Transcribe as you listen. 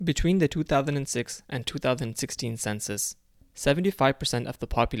Between the 2006 and 2016 census, 75% of the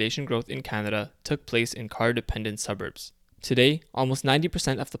population growth in Canada took place in car-dependent suburbs. Today, almost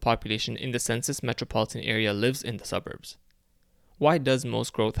 90% of the population in the census metropolitan area lives in the suburbs. Why does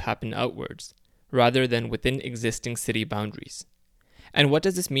most growth happen outwards, rather than within existing city boundaries? And what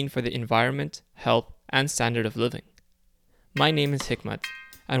does this mean for the environment, health, and standard of living? My name is Hikmat,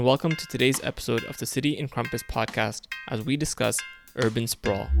 and welcome to today's episode of the City in Crumpus podcast as we discuss urban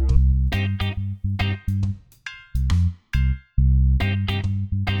sprawl.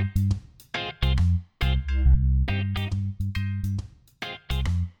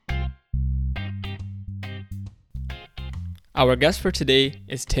 Our guest for today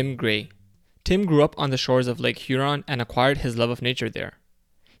is Tim Gray. Tim grew up on the shores of Lake Huron and acquired his love of nature there.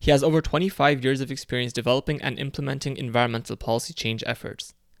 He has over 25 years of experience developing and implementing environmental policy change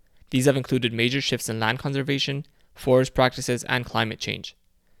efforts. These have included major shifts in land conservation, forest practices, and climate change.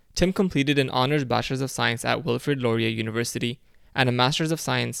 Tim completed an Honours Bachelor's of Science at Wilfrid Laurier University and a Master's of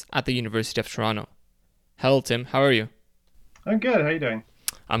Science at the University of Toronto. Hello, Tim. How are you? I'm good. How are you doing?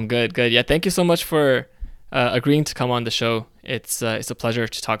 I'm good. Yeah, thank you so much for agreeing to come on the show. It's a pleasure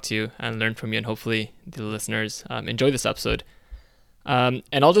to talk to you and learn from you, and hopefully the listeners enjoy this episode. And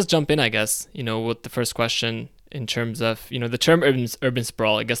I'll just jump in, I guess, with the first question in terms of, the term urban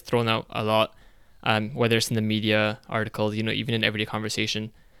sprawl. It gets thrown out a lot, whether it's in the media articles, even in everyday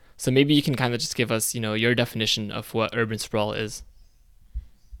conversation. So maybe you can kind of just give us, your definition of what urban sprawl is.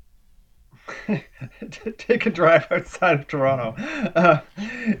 Take a drive outside of Toronto.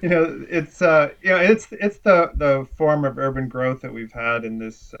 It's the form of urban growth that we've had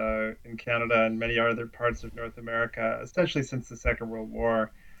in Canada and many other parts of North America, especially since the Second World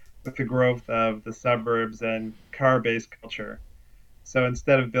War, with the growth of the suburbs and car-based culture. So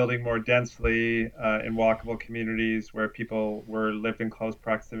instead of building more densely in walkable communities where people lived in close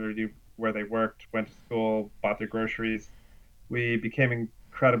proximity where they worked, went to school, bought their groceries, we became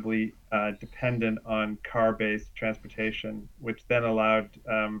incredibly dependent on car-based transportation, which then allowed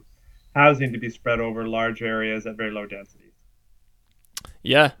housing to be spread over large areas at very low densities.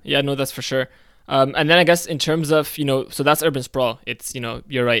 Yeah, no, that's for sure. And then I guess in terms of, so that's urban sprawl. It's,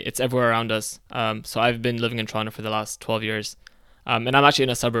 you're right, it's everywhere around us. So I've been living in Toronto for the last 12 years. And I'm actually in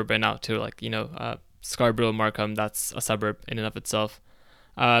a suburb right now too, Scarborough, Markham, that's a suburb in and of itself.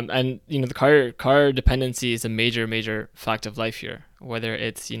 And the car dependency is a major fact of life here. Whether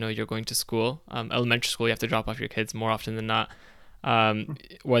it's you're going to school, elementary school, you have to drop off your kids more often than not.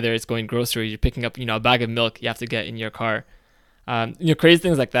 Whether it's going groceries, you're picking up a bag of milk, you have to get in your car. Crazy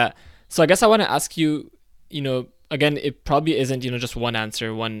things like that. So I guess I want to ask you, again, it probably isn't just one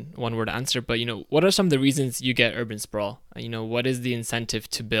answer, one word answer, but what are some of the reasons you get urban sprawl? What is the incentive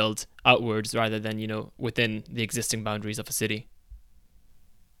to build outwards rather than within the existing boundaries of a city?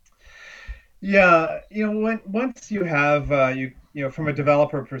 Yeah, once you have from a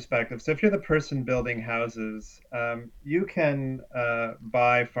developer perspective, so if you're the person building houses, you can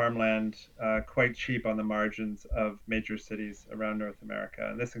buy farmland quite cheap on the margins of major cities around North America,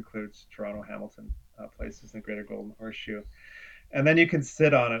 and this includes Toronto, Hamilton, places in the Greater Golden Horseshoe, and then you can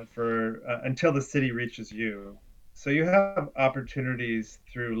sit on it for until the city reaches you. So you have opportunities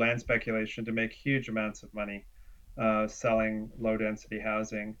through land speculation to make huge amounts of money selling low density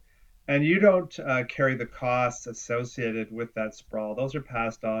housing. And you don't carry the costs associated with that sprawl. Those are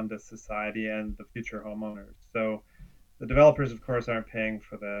passed on to society and the future homeowners. So the developers, of course, aren't paying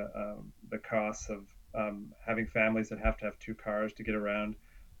for the costs of having families that have to have two cars to get around.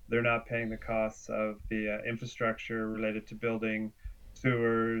 They're not paying the costs of the infrastructure related to building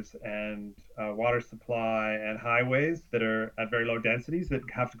sewers and water supply and highways that are at very low densities that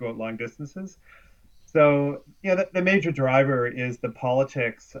have to go at long distances. So, the major driver is the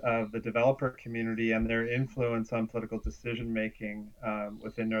politics of the developer community and their influence on political decision making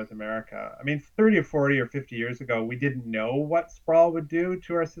within North America. I mean, 30 or 40 or 50 years ago, we didn't know what sprawl would do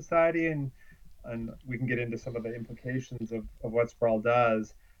to our society, and we can get into some of the implications of what sprawl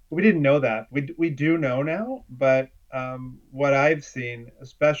does. But we didn't know that. We do know now, but what I've seen,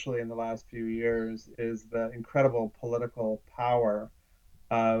 especially in the last few years, is the incredible political power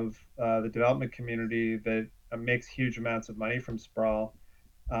of the development community that makes huge amounts of money from sprawl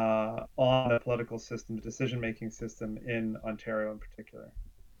on the political system, the decision-making system in Ontario in particular.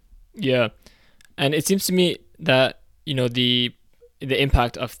 Yeah, and it seems to me that the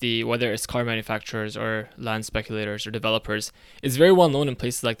impact of whether it's car manufacturers or land speculators or developers is very well known in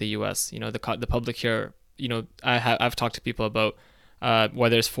places like the U.S. The public here. I've talked to people about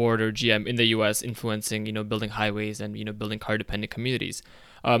whether it's Ford or GM in the U.S. influencing, building highways and, building car-dependent communities.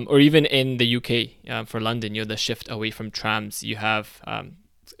 Or even in the UK, for London, the shift away from trams, you have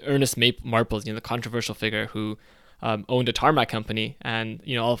Ernest Marples, the controversial figure who owned a tarmac company, and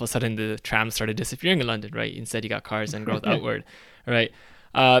all of a sudden the trams started disappearing in London, right? Instead, you got cars and growth outward, right?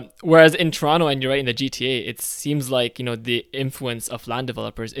 Whereas in Toronto, and you're right, in the GTA, it seems like the influence of land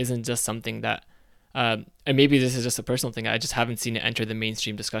developers isn't just something that, and maybe this is just a personal thing. I just haven't seen it enter the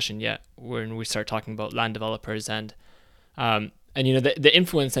mainstream discussion yet, when we start talking about land developers and the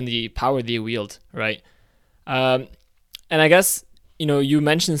influence and the power they wield, right? Um, and I guess you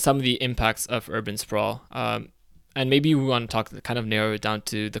mentioned some of the impacts of urban sprawl, and maybe we want to talk, kind of narrow it down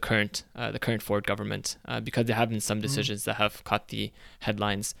to the current Ford government, because there have been some Mhm. decisions that have caught the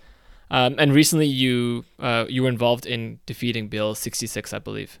headlines. And recently, you were involved in defeating Bill 66, I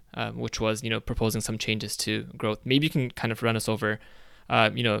believe, which was proposing some changes to growth. Maybe you can kind of run us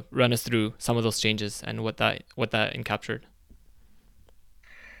through some of those changes and what that encaptured.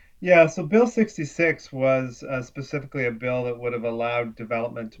 Yeah, so Bill 66 was specifically a bill that would have allowed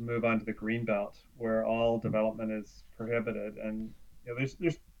development to move onto the green belt, where all development is prohibited. And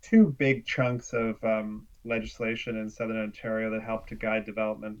there's two big chunks of legislation in Southern Ontario that help to guide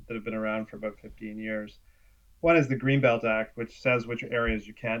development that have been around for about 15 years. One is the Greenbelt Act, which says which areas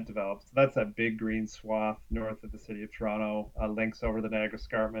you can't develop. So that's that big green swath north of the city of Toronto, links over the Niagara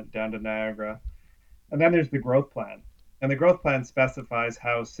Escarpment down to Niagara. And then there's the growth plan. And the growth plan specifies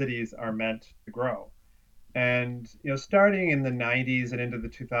how cities are meant to grow. And starting in the 90s and into the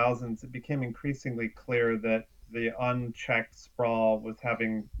 2000s, it became increasingly clear that the unchecked sprawl was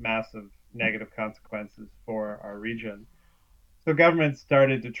having massive negative consequences for our region. So government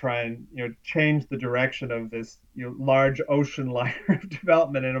started to try and change the direction of this large ocean liner of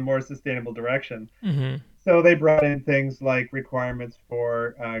development in a more sustainable direction. Mm-hmm. So they brought in things like requirements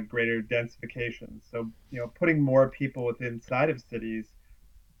for greater densification. So putting more people within inside of cities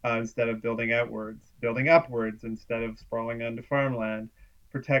instead of building upwards instead of sprawling onto farmland,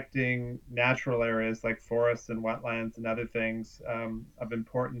 protecting natural areas like forests and wetlands and other things of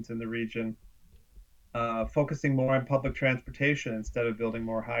importance in the region, focusing more on public transportation instead of building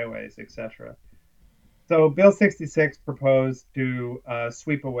more highways, etc. So Bill 66 proposed to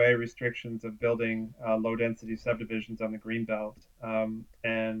sweep away restrictions of building low density subdivisions on the Greenbelt.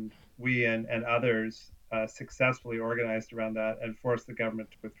 And we and others successfully organized around that and forced the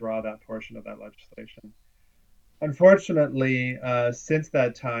government to withdraw that portion of that legislation. Unfortunately, since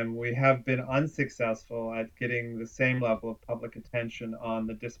that time, we have been unsuccessful at getting the same level of public attention on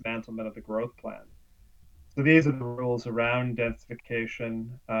the dismantlement of the growth plan. So these are the rules around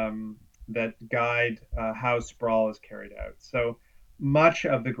densification that guide how sprawl is carried out. So much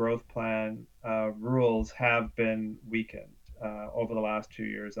of the growth plan rules have been weakened over the last 2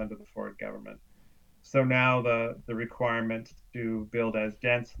 years under the Ford government. So now the requirement to build as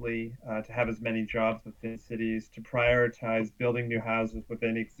densely, to have as many jobs within cities, to prioritize building new houses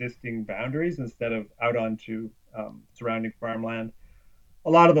within existing boundaries instead of out onto surrounding farmland, a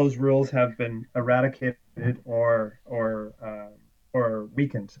lot of those rules have been eradicated or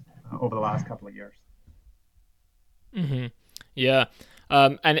weakened over the last couple of years. Mm-hmm. Yeah.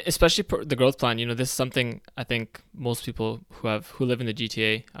 And especially for the growth plan, this is something I think most people who live in the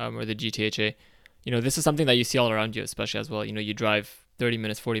GTA, or the GTHA, this is something that you see all around you, especially as well. You drive 30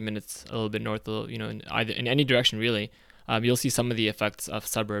 minutes, 40 minutes, a little bit north, in either in any direction really. You'll see some of the effects of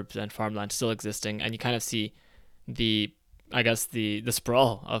suburbs and farmland still existing, and you kind of see the, I guess, the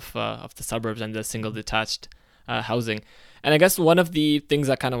sprawl of the suburbs and the single detached housing. And I guess one of the things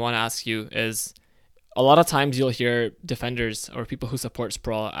I kind of want to ask you is, a lot of times you'll hear defenders or people who support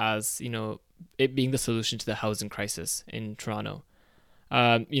sprawl as it being the solution to the housing crisis in Toronto.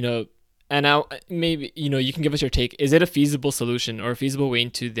 You know, and now maybe you can give us your take. Is it a feasible solution or a feasible way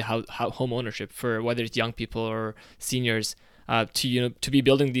into the home ownership for whether it's young people or seniors, to to be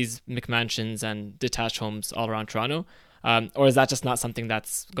building these McMansions and detached homes all around Toronto, or is that just not something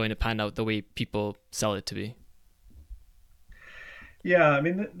that's going to pan out the way people sell it to be? Yeah, I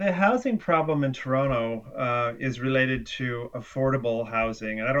mean, the housing problem in Toronto is related to affordable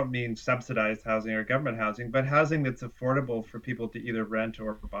housing. And I don't mean subsidized housing or government housing, but housing that's affordable for people to either rent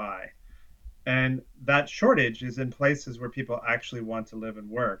or buy. And that shortage is in places where people actually want to live and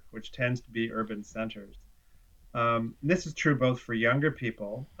work, which tends to be urban centers. This is true both for younger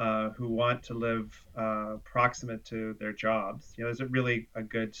people who want to live proximate to their jobs. There's a really a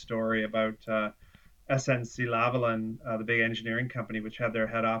good story about SNC Lavalin, the big engineering company, which had their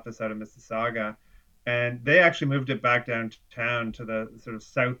head office out of Mississauga. And they actually moved it back downtown to the sort of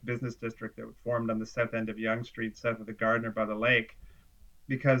South Business District that formed on the south end of Yonge Street, south of the Gardiner by the lake,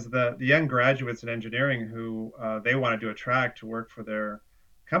 because the young graduates in engineering who they wanted to attract to work for their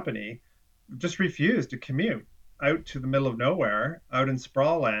company just refused to commute. out to the middle of nowhere, out in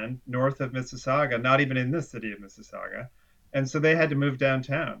sprawl land north of Mississauga, not even in the city of Mississauga. And so they had to move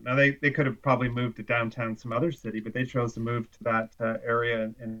downtown. Now they could have probably moved to downtown some other city, but they chose to move to that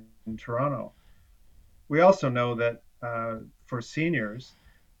area in Toronto. We also know that for seniors,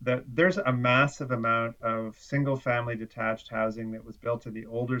 that there's a massive amount of single family detached housing that was built in the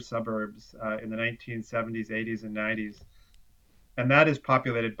older suburbs in the 1970s, 80s, and 90s. And that is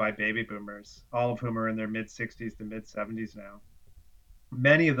populated by baby boomers, all of whom are in their mid 60s to mid 70s now.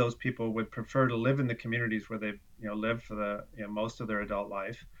 Many of those people would prefer to live in the communities where they've lived for the most of their adult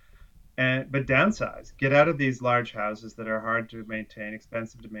life, and but downsize, get out of these large houses that are hard to maintain,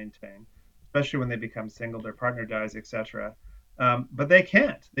 expensive to maintain, especially when they become single, their partner dies, etc. But they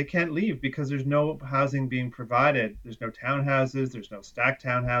can't leave because there's no housing being provided. There's no townhouses, there's no stacked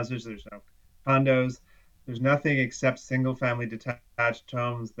townhouses, there's no condos, there's nothing except single family detached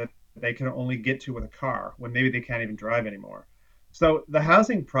homes that they can only get to with a car when maybe they can't even drive anymore. So the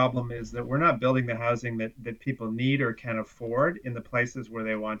housing problem is that we're not building the housing that people need or can afford in the places where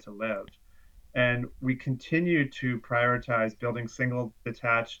they want to live. And we continue to prioritize building single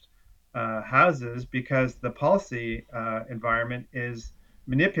detached houses because the policy environment is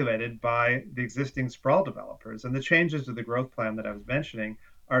manipulated by the existing sprawl developers. And the changes to the growth plan that I was mentioning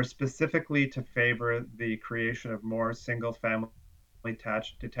are specifically to favor the creation of more single family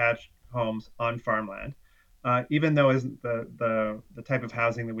detached homes on farmland, even though isn't the type of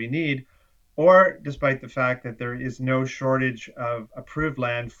housing that we need, or despite the fact that there is no shortage of approved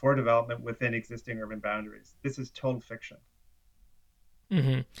land for development within existing urban boundaries. This is total fiction.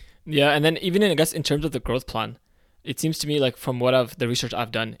 Hmm. Yeah, and then even I guess in terms of the growth plan, it seems to me like from the research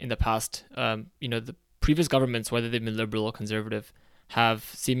I've done in the past, the previous governments, whether they've been liberal or conservative, have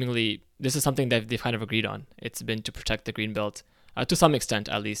seemingly this is something that they've kind of agreed on. It's been to protect the green belt, to some extent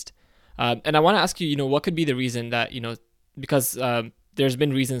at least. And I want to ask you, what could be the reason that because there's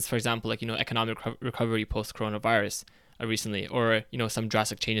been reasons, for example, like economic recovery post coronavirus recently, or some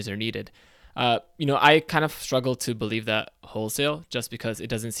drastic changes are needed. I kind of struggle to believe that wholesale, just because it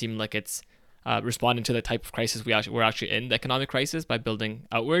doesn't seem like it's responding to the type of crisis we're actually in, the economic crisis, by building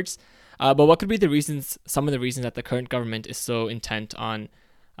outwards. But what could be the reasons? Some of the reasons that the current government is so intent on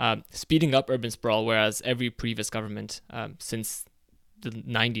speeding up urban sprawl, whereas every previous government since the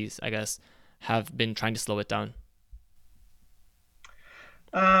 90s, I guess, have been trying to slow it down.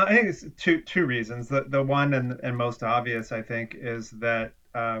 I think it's two reasons. The one and most obvious, I think, is that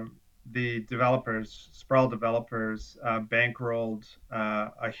the developers, sprawl developers, bankrolled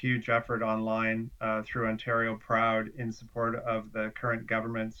a huge effort online through Ontario Proud in support of the current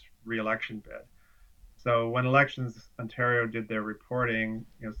government's re-election bid. So when Elections Ontario did their reporting,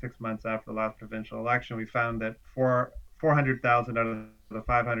 6 months after the last provincial election, we found that 400,000 out of the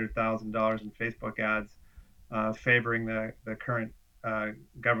 $500,000 in Facebook ads favoring the current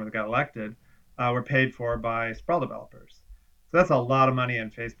government that got elected were paid for by sprawl developers. So that's a lot of money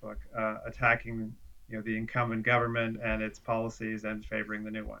in Facebook attacking the incumbent government and its policies and favoring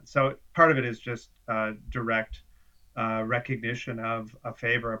the new one. So part of it is just direct recognition of a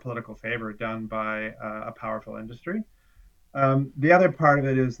political favor done by a powerful industry. The other part of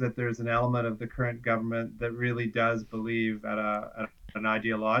it is that there's an element of the current government that really does believe at an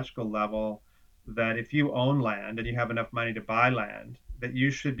ideological level that if you own land and you have enough money to buy land, that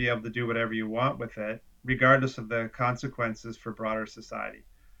you should be able to do whatever you want with it, regardless of the consequences for broader society.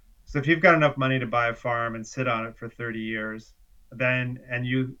 So if you've got enough money to buy a farm and sit on it for 30 years, then and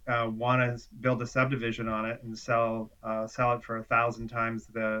you want to build a subdivision on it and sell it for 1,000 times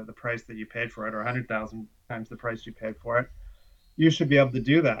the price that you paid for it, or 100,000 times the price you paid for it, you should be able to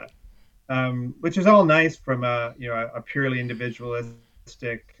do that. Which is all nice from a purely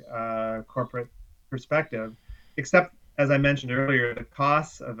individualistic corporate perspective, except as I mentioned earlier, the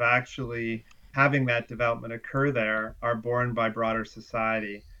costs of actually having that development occur there are borne by broader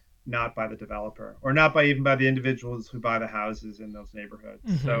society, not by the developer, or not by even by the individuals who buy the houses in those neighborhoods.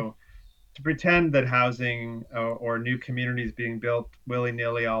 Hmm. So to pretend that housing or new communities being built willy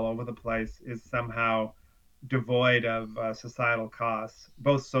nilly all over the place is somehow devoid of societal costs,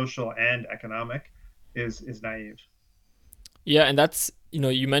 both social and economic, is naive. Yeah, and that's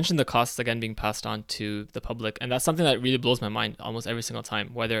you mentioned the costs again being passed on to the public, and that's something that really blows my mind almost every single time.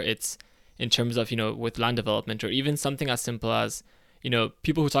 Whether it's in terms of with land development, or even something as simple as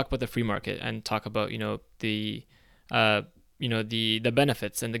people who talk about the free market and talk about uh the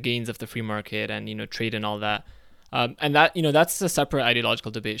benefits and the gains of the free market, and trade and all that. And that that's a separate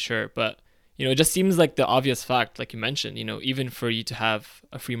ideological debate, sure, but it just seems like the obvious fact, like you mentioned, even for you to have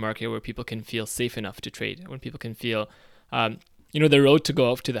a free market where people can feel safe enough to trade, when people can feel um, the road to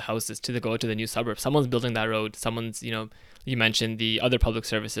go up to the houses, to the go to the new suburb. Someone's building that road. Someone's, you mentioned the other public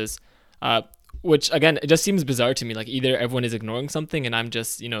services, uh, which again, it just seems bizarre to me. Like either everyone is ignoring something, and I'm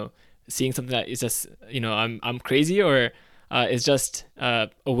just, seeing something that is just, I'm crazy, or is just a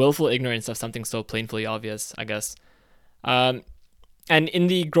willful ignorance of something so plainly obvious, I guess. Um, and in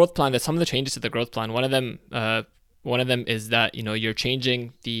the growth plan, there's some of the changes to the growth plan. One of them is that you're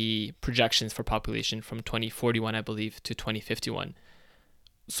changing the projections for population from 2041, I believe, to 2051.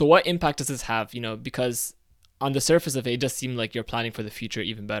 So what impact does this have? Because on the surface of it, it just seemed like you're planning for the future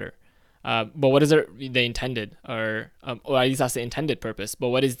even better. But what is it they intended, or at least that's the intended purpose? But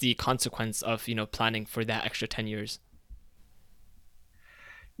what is the consequence of planning for that extra 10 years?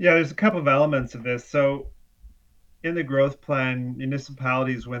 Yeah, there's a couple of elements of this. So in the growth plan,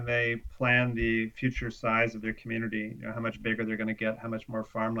 municipalities, when they plan the future size of their community, how much bigger they're going to get, how much more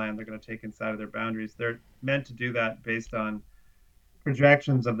farmland they're going to take inside of their boundaries, they're meant to do that based on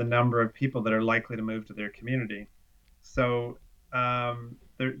projections of the number of people that are likely to move to their community. So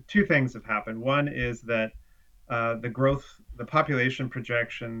there two things have happened. One is that the population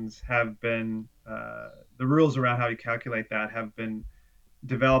projections have been the rules around how you calculate that have been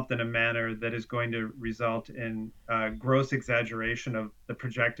developed in a manner that is going to result in gross exaggeration of the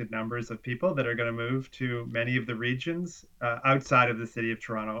projected numbers of people that are going to move to many of the regions outside of the city of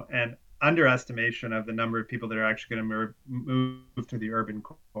Toronto, and underestimation of the number of people that are actually going to move to the urban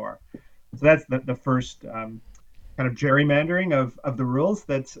core. So that's the first kind of gerrymandering of the rules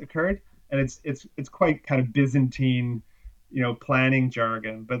that's occurred, and it's quite kind of Byzantine, planning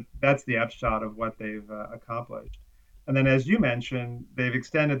jargon, but that's the upshot of what they've accomplished. And then, as you mentioned, they've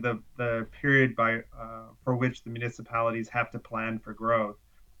extended the period for which the municipalities have to plan for growth.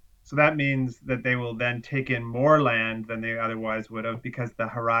 So that means that they will then take in more land than they otherwise would have, because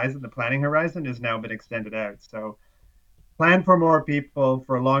the planning horizon, has now been extended out. So plan for more people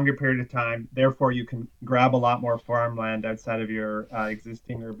for a longer period of time. Therefore, you can grab a lot more farmland outside of your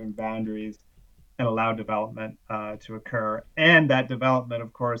existing urban boundaries and allow development to occur. And that development,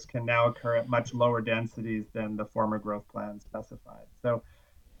 of course, can now occur at much lower densities than the former growth plan specified. So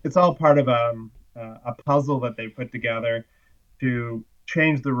it's all part of a puzzle that they put together to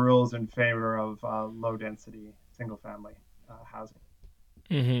change the rules in favor of low density single family housing.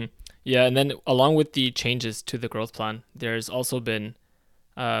 Mm-hmm. Yeah, and then along with the changes to the growth plan, there's also been,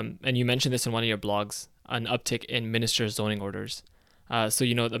 and you mentioned this in one of your blogs, an uptick in minister zoning orders. So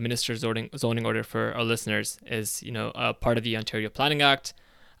the minister zoning order for our listeners is a part of the Ontario Planning Act.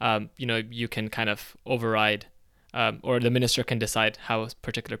 You can kind of override, or the minister can decide how a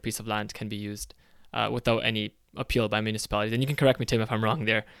particular piece of land can be used without any appeal by municipalities. And you can correct me, Tim, if I'm wrong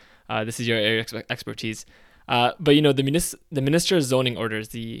there. This is your area of expertise. But the minister's zoning orders,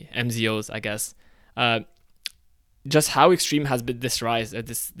 the MZOs, I guess. Just how extreme has been this rise?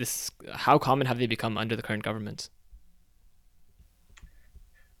 This how common have they become under the current government?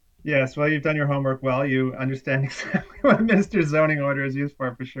 Yes, well, you've done your homework well. You understand exactly what a minister's zoning order is used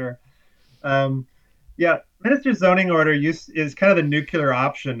for sure. Um, yeah, minister's zoning order is kind of the nuclear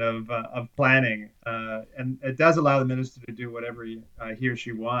option of planning, and it does allow the minister to do whatever he or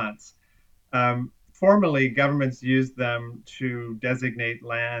she wants. Formerly, governments used them to designate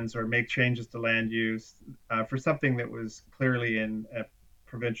lands or make changes to land use for something that was clearly in a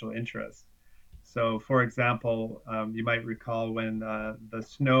provincial interest. So, for example, you might recall when the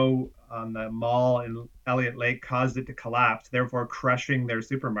snow on the mall in Elliott Lake caused it to collapse, therefore crushing their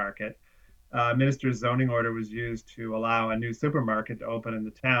supermarket. Minister's zoning order was used to allow a new supermarket to open in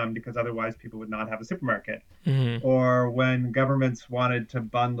the town, because otherwise people would not have a supermarket. Mm-hmm. Or when governments wanted to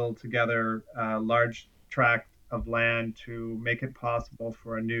bundle together a large tract of land to make it possible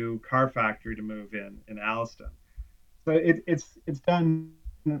for a new car factory to move in Alliston. So it's done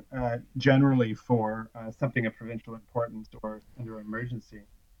generally for something of provincial importance or under emergency.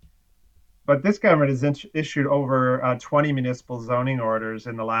 But this government has issued over 20 municipal zoning orders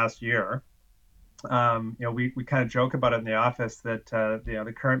in the last year. We kind of joke about it in the office that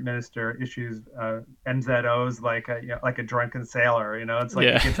the current minister issues MZOs like a drunken sailor. It's like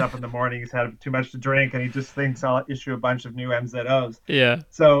he Yeah. gets up in the morning, he's had too much to drink, and he just thinks I'll issue a bunch of new MZOs. Yeah.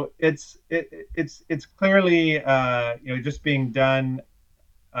 So it's clearly just being done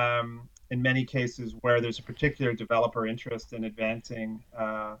in many cases where there's a particular developer interest in advancing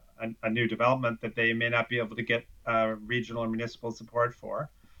a new development that they may not be able to get regional or municipal support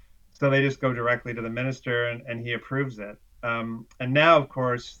for. So they just go directly to the minister, and he approves it. And now, of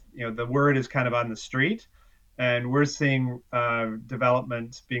course, the word is kind of on the street, and we're seeing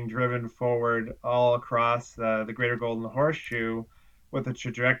development being driven forward all across the Greater Golden Horseshoe, with a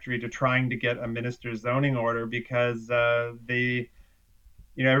trajectory to trying to get a minister's zoning order because the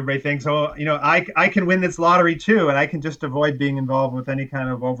everybody thinks, oh, I can win this lottery too, and I can just avoid being involved with any kind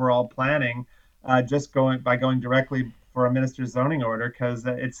of overall planning, just going directly for a minister's zoning order, because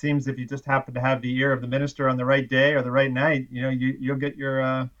it seems if you just happen to have the ear of the minister on the right day or the right night, you'll get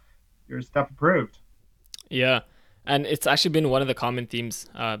your stuff approved. Yeah. And it's actually been one of the common themes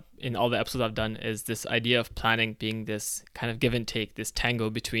in all the episodes I've done is this idea of planning being this kind of give and take, this tango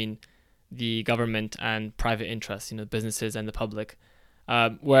between the government and private interests, businesses and the public.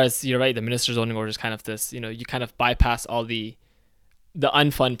 Whereas you're right, the minister's zoning order is kind of this, you kind of bypass all the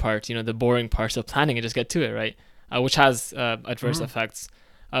unfun part, the boring parts of planning and just get to it, right? Which has adverse Mm-hmm. effects.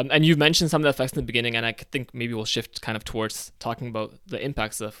 And you mentioned some of the effects in the beginning, and I think maybe we'll shift kind of towards talking about the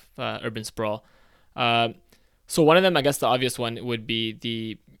impacts of urban sprawl. Uh, so one of them, I guess, the obvious one would be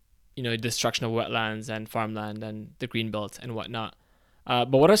the destruction of wetlands and farmland and the green belt and whatnot.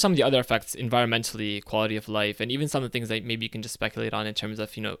 But what are some of the other effects environmentally, quality of life, and even some of the things that maybe you can just speculate on in terms of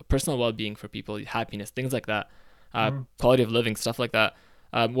personal well-being for people, happiness, things like that, Mm-hmm. quality of living, stuff like that.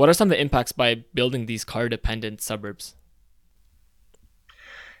 What are some of the impacts by building these car-dependent suburbs?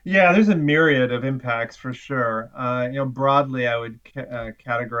 Yeah, there's a myriad of impacts for sure. Broadly, I would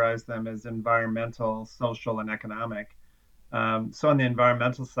categorize them as environmental, social, and economic. So on the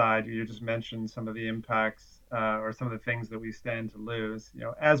environmental side, you just mentioned some of the impacts or some of the things that we stand to lose.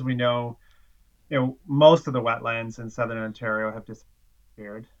 As we know, most of the wetlands in southern Ontario have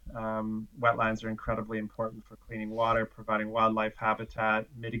disappeared. Wetlands are incredibly important for cleaning water, providing wildlife habitat,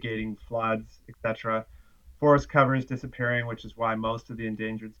 mitigating floods, etc. Forest cover is disappearing, which is why most of the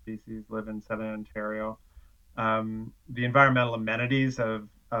endangered species live in southern Ontario. The environmental amenities of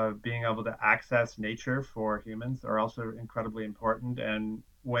being able to access nature for humans are also incredibly important. And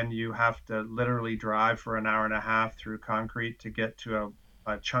when you have to literally drive for an hour and a half through concrete to get to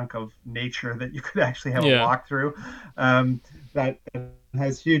a chunk of nature that you could actually have a Yeah. walk through, that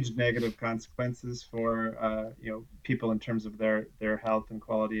has huge negative consequences for people in terms of their health and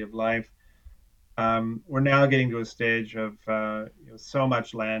quality of life. We're now getting to a stage of so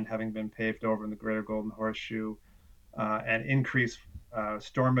much land having been paved over in the Greater Golden Horseshoe and increased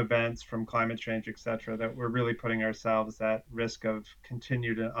storm events from climate change, et cetera, that we're really putting ourselves at risk of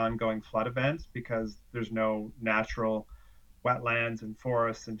continued and ongoing flood events because there's no natural wetlands and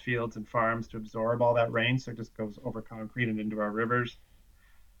forests and fields and farms to absorb all that rain. So it just goes over concrete and into our rivers.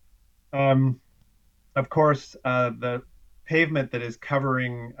 Um, of course, the pavement that is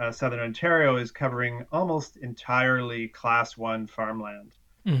covering southern Ontario is covering almost entirely class one farmland,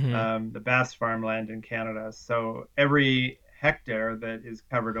 Mm-hmm. the best farmland in Canada. So every hectare that is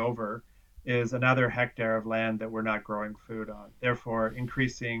covered over is another hectare of land that we're not growing food on, therefore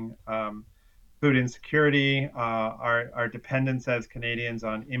increasing food insecurity, our dependence as Canadians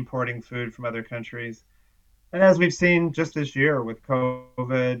on importing food from other countries. And as we've seen just this year with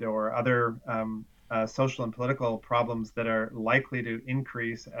COVID or other social and political problems that are likely to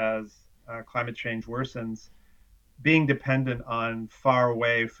increase as climate change worsens, being dependent on far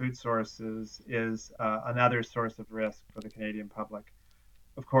away food sources is another source of risk for the Canadian public.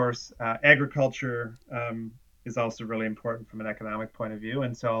 Of course, agriculture is also really important from an economic point of view.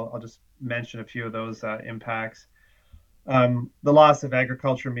 And so I'll just mention a few of those impacts. The loss of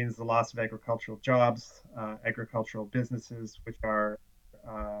agriculture means the loss of agricultural jobs, agricultural businesses, which are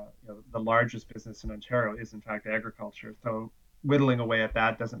the largest business in Ontario is in fact agriculture. So whittling away at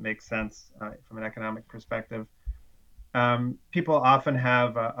that doesn't make sense from an economic perspective. People often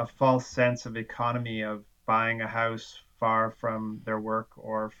have a false sense of economy of buying a house far from their work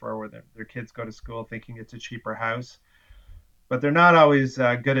or for where their kids go to school, thinking it's a cheaper house, but they're not always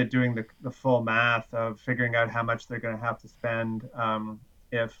good at doing the full math of figuring out how much they're going to have to spend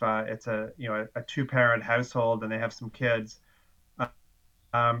if it's a two-parent household and they have some kids.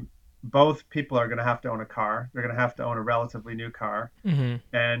 Um, both people are going to have to own a car. They're going to have to own a relatively new car, Mm-hmm.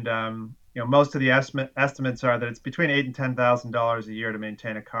 and most of the estimates are that it's between $8,000 and $10,000 a year to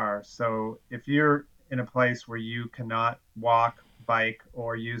maintain a car. So if you're in a place where you cannot walk, bike,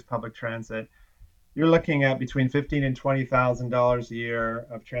 or use public transit, you're looking at between $15,000 and $20,000 a year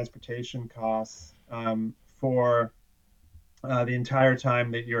of transportation costs for the entire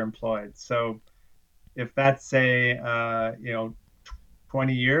time that you're employed. So if that's say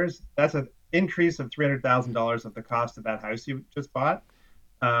 20 years, that's an increase of $300,000 of the cost of that house you just bought,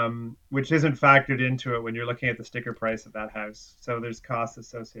 which isn't factored into it when you're looking at the sticker price of that house. So there's costs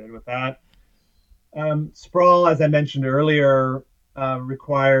associated with that. Sprawl, as I mentioned earlier,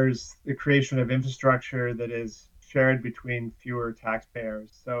 requires the creation of infrastructure that is shared between fewer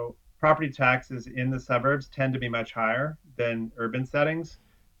taxpayers. So property taxes in the suburbs tend to be much higher than urban settings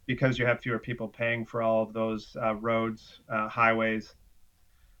because you have fewer people paying for all of those roads, highways,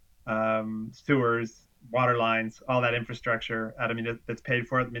 sewers, water lines, all that infrastructure that's paid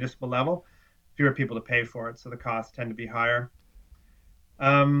for at the municipal level. Fewer people to pay for it, so the costs tend to be higher.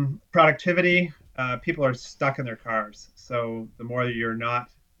 Productivity, people are stuck in their cars. So the more that you're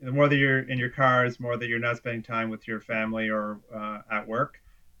in your cars, more that you're not spending time with your family or at work.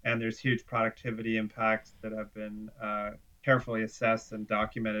 And there's huge productivity impacts that have been carefully assessed and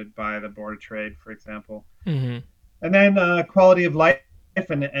documented by the Board of Trade, for example. Hmm. And then quality of life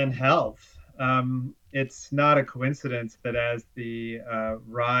and health. It's not a coincidence that as the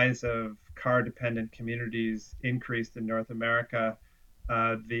rise of car dependent communities increased in North America,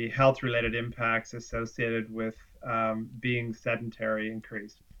 the health related impacts associated with being sedentary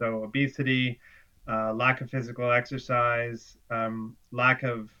increased. So, obesity, lack of physical exercise, lack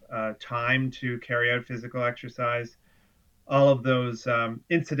of time to carry out physical exercise, all of those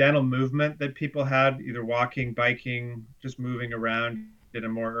incidental movement that people had, either walking, biking, just moving around in a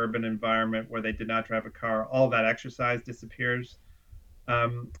more urban environment where they did not drive a car, all that exercise disappears.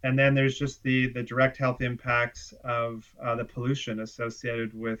 And then there's just the direct health impacts of the pollution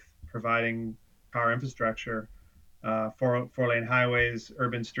associated with providing car infrastructure, four lane highways,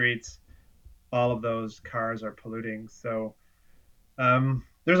 urban streets. All of those cars are polluting. So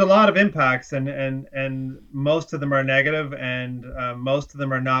there's a lot of impacts, and most of them are negative, and most of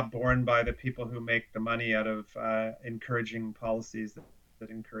them are not borne by the people who make the money out of encouraging policies that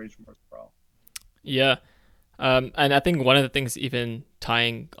encourage more sprawl. Yeah. And I think one of the things, even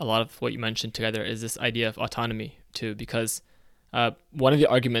tying a lot of what you mentioned together, is this idea of autonomy too, because one of the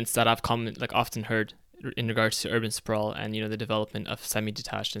arguments that like often heard in regards to urban sprawl and the development of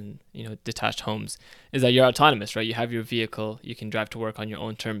semi-detached and detached homes is that you're autonomous, right? You have your vehicle, you can drive to work on your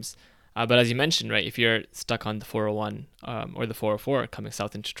own terms. But as you mentioned, right, if you're stuck on the 401 or the 404 coming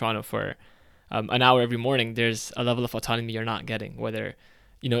south into Toronto for an hour every morning, there's a level of autonomy you're not getting. Whether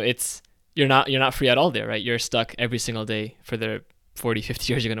it's you're not free at all there, right? You're stuck every single day for the 40,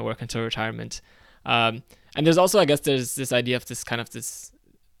 50 years you're going to work until retirement. And there's also, I guess, there's this idea of this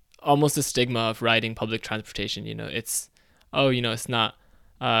almost a stigma of riding public transportation. It's not,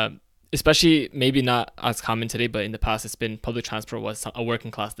 especially maybe not as common today, but in the past, it's been public transport was a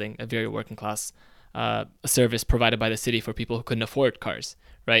working class thing, a very working class service provided by the city for people who couldn't afford cars,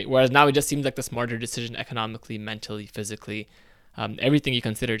 right? Whereas now it just seems like the smarter decision economically, mentally, physically. Everything you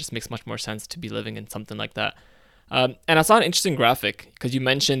consider just makes much more sense to be living in something like that. And I saw an interesting graphic because you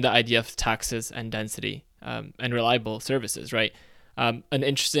mentioned the idea of taxes and density and reliable services, right? An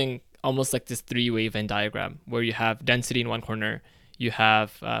interesting, almost like this three-way Venn diagram where you have density in one corner, you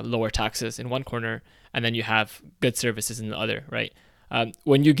have lower taxes in one corner, and then you have good services in the other, right?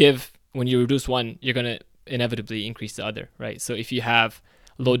 When you reduce one, you're gonna inevitably increase the other, right? So if you have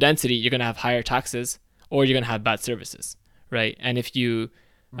low density, you're gonna have higher taxes, or you're gonna have bad services, right? And if you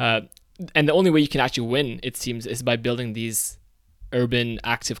and the only way you can actually win, it seems, is by building these urban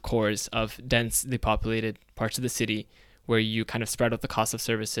active cores of densely populated parts of the city where you kind of spread out the cost of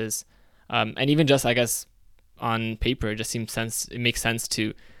services. And even just, I guess, on paper, it makes sense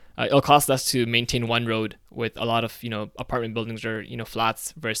to, it'll cost less to maintain one road with a lot of, apartment buildings or,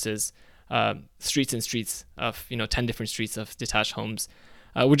 flats versus streets and streets of, 10 different streets of detached homes.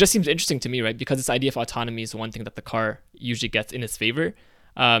 Which just seems interesting to me, right? Because this idea of autonomy is one thing that the car usually gets in its favor,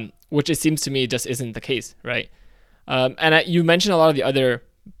 which it seems to me just isn't the case, right? You mentioned a lot of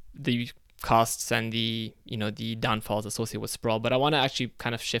the costs and the downfalls associated with sprawl, but I want to actually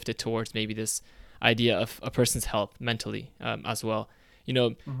kind of shift it towards maybe this idea of a person's health mentally as well.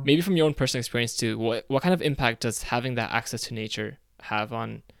 Maybe from your own personal experience too, what kind of impact does having that access to nature have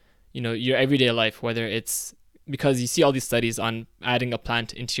on your everyday life, whether it's because you see all these studies on adding a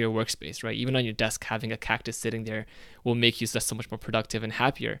plant into your workspace, right? Even on your desk, having a cactus sitting there will make you just so much more productive and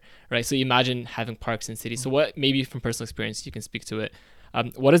happier, right? So you imagine having parks in cities. So what, maybe from personal experience, you can speak to it.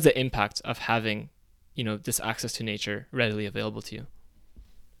 What is the impact of having, this access to nature readily available to you?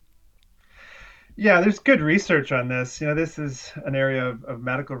 Yeah, there's good research on this. This is an area of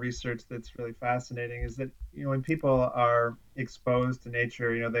medical research that's really fascinating. Is that when people are exposed to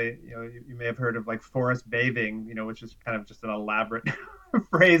nature, you may have heard of like forest bathing, which is kind of just an elaborate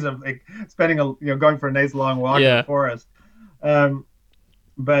phrase of like spending going for a nice long walk in the Yeah. forest.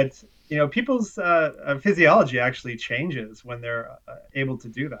 But people's physiology actually changes when they're able to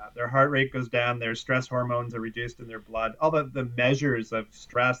do that. Their heart rate goes down, their stress hormones are reduced in their blood. All the measures of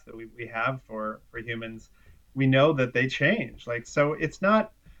stress that we have for humans, we know that they change. Like, so it's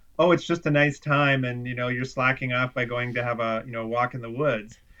not, oh, it's just a nice time and you're slacking off by going to have a walk in the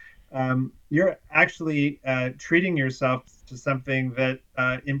woods. you're actually treating yourself to something that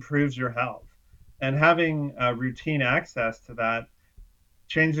improves your health. And having routine access to that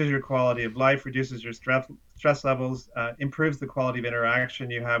changes your quality of life, reduces your stress levels, improves the quality of interaction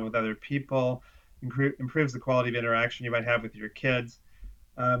you have with other people, improves the quality of interaction you might have with your kids.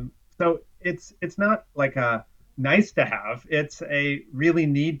 So it's not like a nice to have; it's a really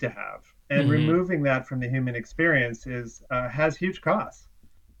need to have. And Hmm. removing that from the human experience is has huge costs.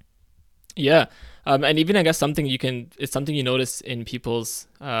 Yeah, and even I guess something you can it's something you notice in people's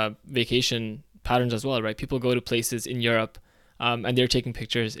vacation patterns as well, right? People go to places in Europe, and they're taking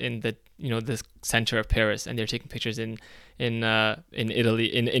pictures in the the center of Paris, and they're taking pictures in Italy,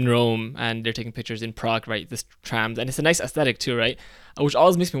 in Rome, and they're taking pictures in Prague, right? This trams, and it's a nice aesthetic too, right? Which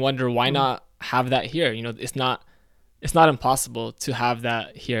always makes me wonder why Mm. not have that here. It's not impossible to have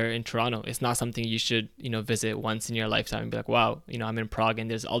that here in Toronto. It's not something you should, visit once in your lifetime and be like, wow, I'm in Prague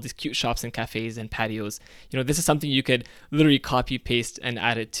and there's all these cute shops and cafes and patios. This is something you could literally copy, paste, and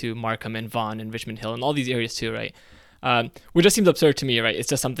add it to Markham and Vaughan and Richmond Hill and all these areas too, right? Which just seems absurd to me, right? It's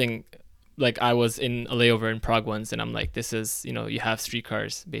just something like I was in a layover in Prague once and I'm like, this is, you have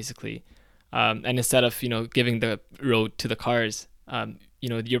streetcars basically. And instead of, giving the road to the cars,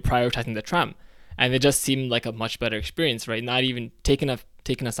 you're prioritizing the tram, and it just seemed like a much better experience, right? Not even taking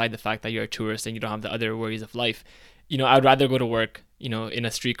aside the fact that you're a tourist and you don't have the other worries of life. I'd rather go to work, in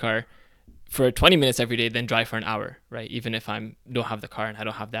a streetcar for 20 minutes every day than drive for an hour, right? Even if I don't have the car and I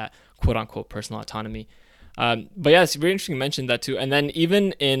don't have that quote unquote personal autonomy. But yeah, it's very interesting you mentioned that too. And then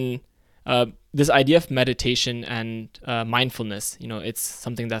even in this idea of meditation and mindfulness, it's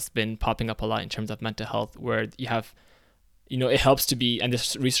something that's been popping up a lot in terms of mental health, where you have it helps to be, and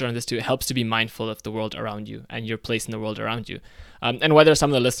this research on this too, it helps to be mindful of the world around you and your place in the world around you. And whether some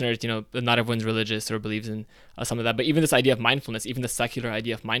of the listeners, not everyone's religious or believes in some of that, but even this idea of mindfulness, even the secular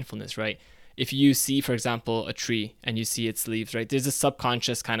idea of mindfulness, right? If you see, for example, a tree and you see its leaves, right, there's a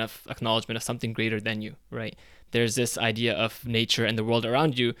subconscious kind of acknowledgement of something greater than you, right? There's this idea of nature and the world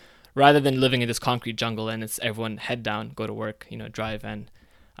around you, rather than living in this concrete jungle and it's everyone head down, go to work, drive and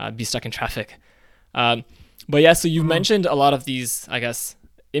be stuck in traffic. Um, but yeah, so you've Mm. mentioned a lot of these, I guess,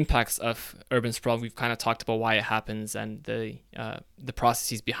 impacts of urban sprawl. We've kind of talked about why it happens and the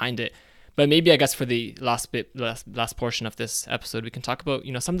processes behind it. But maybe I guess for the last portion of this episode, we can talk about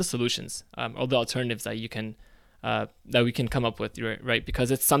some of the solutions, or the alternatives that we can come up with, right?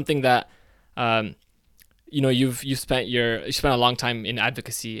 Because it's something that um, you spent a long time in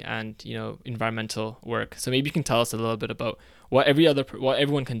advocacy and environmental work. So maybe you can tell us a little bit about what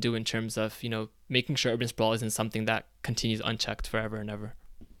everyone can do in terms of making sure urban sprawl isn't something that continues unchecked forever and ever.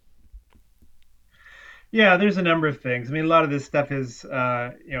 Yeah, there's a number of things. I mean, a lot of this stuff is,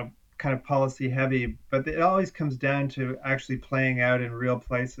 kind of policy heavy, but it always comes down to actually playing out in real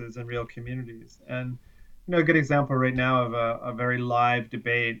places and real communities. And, a good example right now of a very live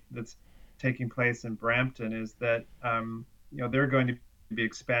debate that's taking place in Brampton is that, they're going to be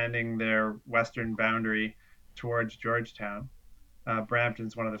expanding their western boundary towards Georgetown.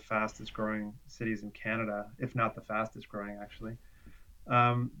 Brampton's one of the fastest growing cities in Canada, if not the fastest growing, actually.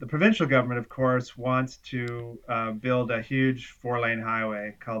 The provincial government, of course, wants to build a huge four-lane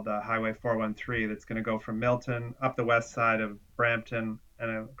highway called the Highway 413 that's going to go from Milton up the west side of Brampton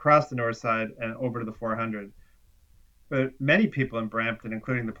and across the north side and over to the 400. But many people in Brampton,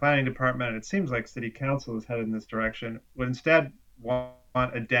 including the planning department, and it seems like city council is headed in this direction, would instead want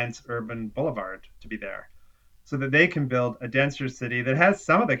a dense urban boulevard to be there so that they can build a denser city that has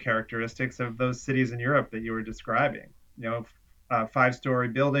some of the characteristics of those cities in Europe that you were describing. Five-story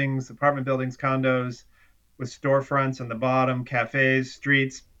buildings, apartment buildings, condos with storefronts on the bottom, cafes,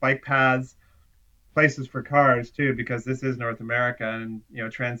 streets, bike paths, places for cars too, because this is North America, and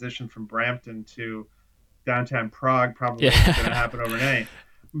transition from Brampton to downtown Prague probably isn't going to Yeah. happen overnight.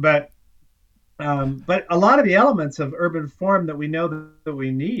 But but a lot of the elements of urban form that we know that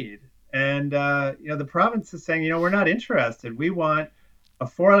we need, and the province is saying, we're not interested. We want a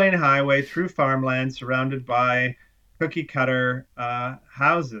four-lane highway through farmland surrounded by cookie cutter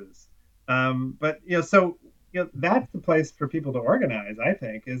houses. But so that's the place for people to organize. I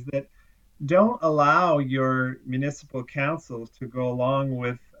think is that don't allow your municipal councils to go along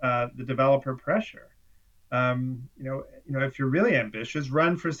with the developer pressure. If you're really ambitious,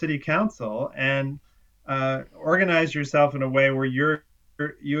 run for city council and organize yourself in a way where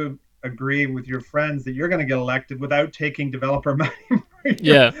you agree with your friends that you're going to get elected without taking developer money for your,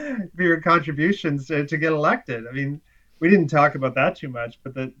 Yeah. for your contributions to get elected. I mean, we didn't talk about that too much,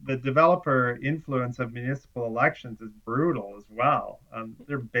 but the developer influence of municipal elections is brutal as well.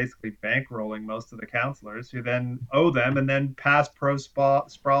 They're basically bankrolling most of the councillors who then owe them and then pass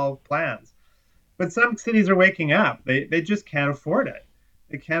sprawl plans. But some cities are waking up. They just can't afford it.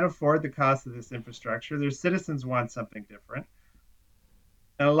 They can't afford the cost of this infrastructure. Their citizens want something different.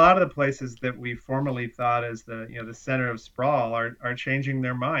 And a lot of the places that we formerly thought as the center of sprawl are changing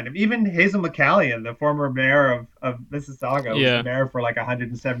their mind. Even Hazel McCallion, the former mayor of Mississauga, was the mayor for like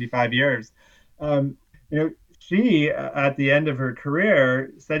 175 years. She at the end of her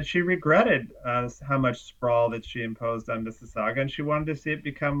career said she regretted how much sprawl that she imposed on Mississauga, and she wanted to see it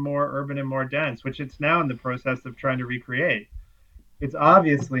become more urban and more dense, which it's now in the process of trying to recreate. It's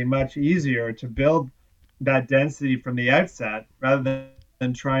obviously much easier to build that density from the outset rather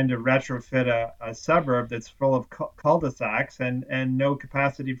than trying to retrofit a suburb that's full of cul-de-sacs and no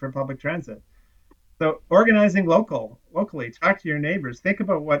capacity for public transit. So organizing locally, talk to your neighbors, think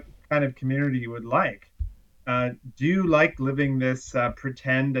about what kind of community you would like. Do you like living this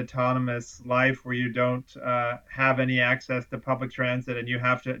pretend autonomous life where you don't have any access to public transit and you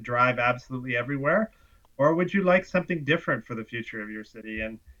have to drive absolutely everywhere? Or would you like something different for the future of your city?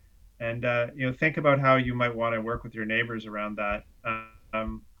 And think about how you might want to work with your neighbors around that.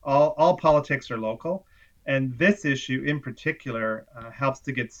 All politics are local, and this issue in particular helps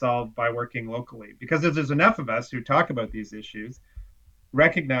to get solved by working locally. Because if there's enough of us who talk about these issues,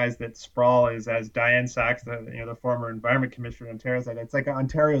 recognize that sprawl is, as Diane Sachs, the former Environment Commissioner in Ontario said, it's like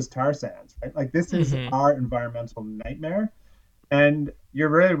Ontario's tar sands, right? Like this is our environmental nightmare. And you're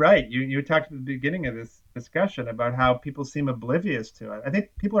really right. You talked at the beginning of this discussion about how people seem oblivious to it. I think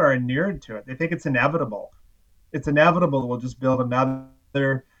people are inured to it. They think it's inevitable. It's inevitable we'll just build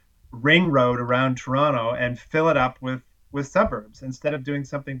another ring road around Toronto and fill it up with suburbs instead of doing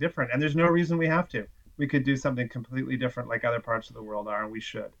something different. And there's no reason we have to. We could do something completely different like other parts of the world are, and we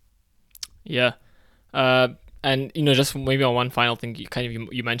should. Yeah. And just maybe on one final thing,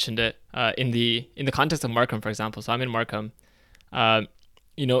 you mentioned it in the context of Markham, for example. So I'm in Markham.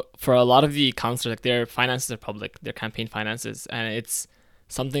 For a lot of the councillors, like their finances are public, their campaign finances, and it's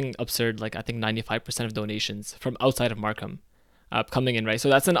something absurd. Like I think 95% of donations from outside of Markham coming in, right? So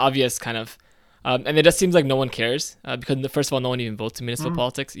that's an obvious kind of, and it just seems like no one cares because first of all, no one even votes in municipal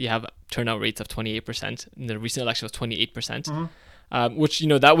politics. You have turnout rates of 28%. In the recent election was 28%. Which,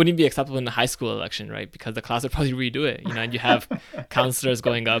 that wouldn't be acceptable in a high school election, right? Because the class would probably redo it, and you have councillors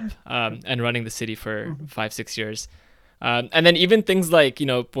going up and running the city for 5-6 years. And then even things like,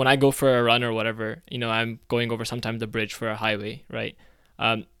 when I go for a run or whatever, I'm going over sometimes the bridge for a highway, right?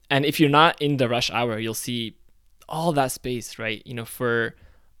 And if you're not in the rush hour, you'll see all that space, right? For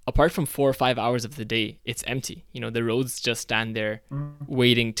apart from 4 or 5 hours of the day, it's empty. The roads just stand there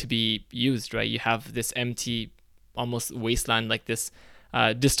waiting to be used, right? You have this empty, almost wasteland, like this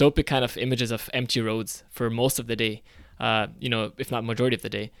dystopic kind of images of empty roads for most of the day, if not majority of the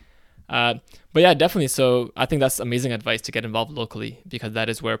day. But yeah, definitely. So I think that's amazing advice to get involved locally because that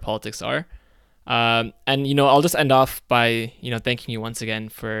is where politics are. And, I'll just end off by, thanking you once again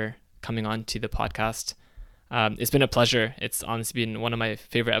for coming on to the podcast. It's been a pleasure. It's honestly been one of my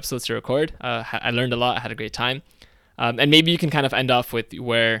favorite episodes to record. I learned a lot. I had a great time. And maybe you can kind of end off with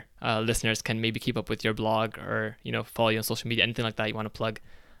where listeners can maybe keep up with your blog or, follow you on social media, anything like that you want to plug.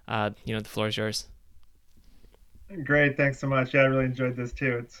 The floor is yours. Great, thanks so much. Yeah, I really enjoyed this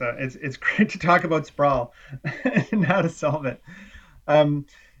too. It's great to talk about sprawl and how to solve it.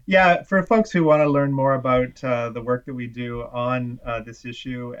 For folks who want to learn more about the work that we do on this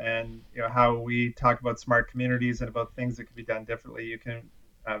issue and how we talk about smart communities and about things that can be done differently, you can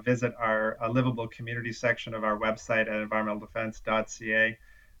visit our livable community section of our website at environmentaldefense.ca.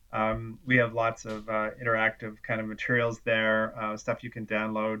 We have lots of interactive kind of materials there, stuff you can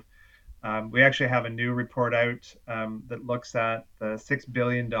download. We actually have a new report out that looks at the $6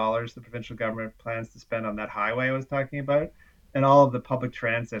 billion the provincial government plans to spend on that highway I was talking about, and all of the public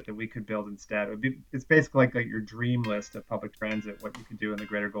transit that we could build instead. It's basically like your dream list of public transit, what you could do in the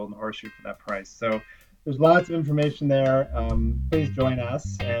Greater Golden Horseshoe for that price. So there's lots of information there. Please join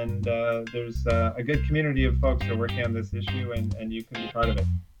us. And there's a good community of folks who are working on this issue, and you can be part of it.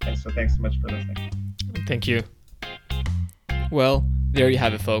 And so thanks so much for listening. Thank you. Well, there you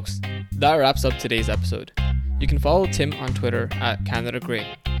have it, folks. That wraps up today's episode. You can follow Tim on Twitter at Canada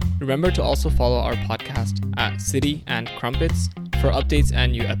Grey. Remember to also follow our podcast at City and Crumpets for updates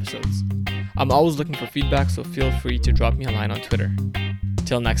and new episodes. I'm always looking for feedback, so feel free to drop me a line on Twitter.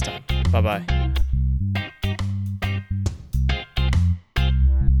 Till next time, bye-bye.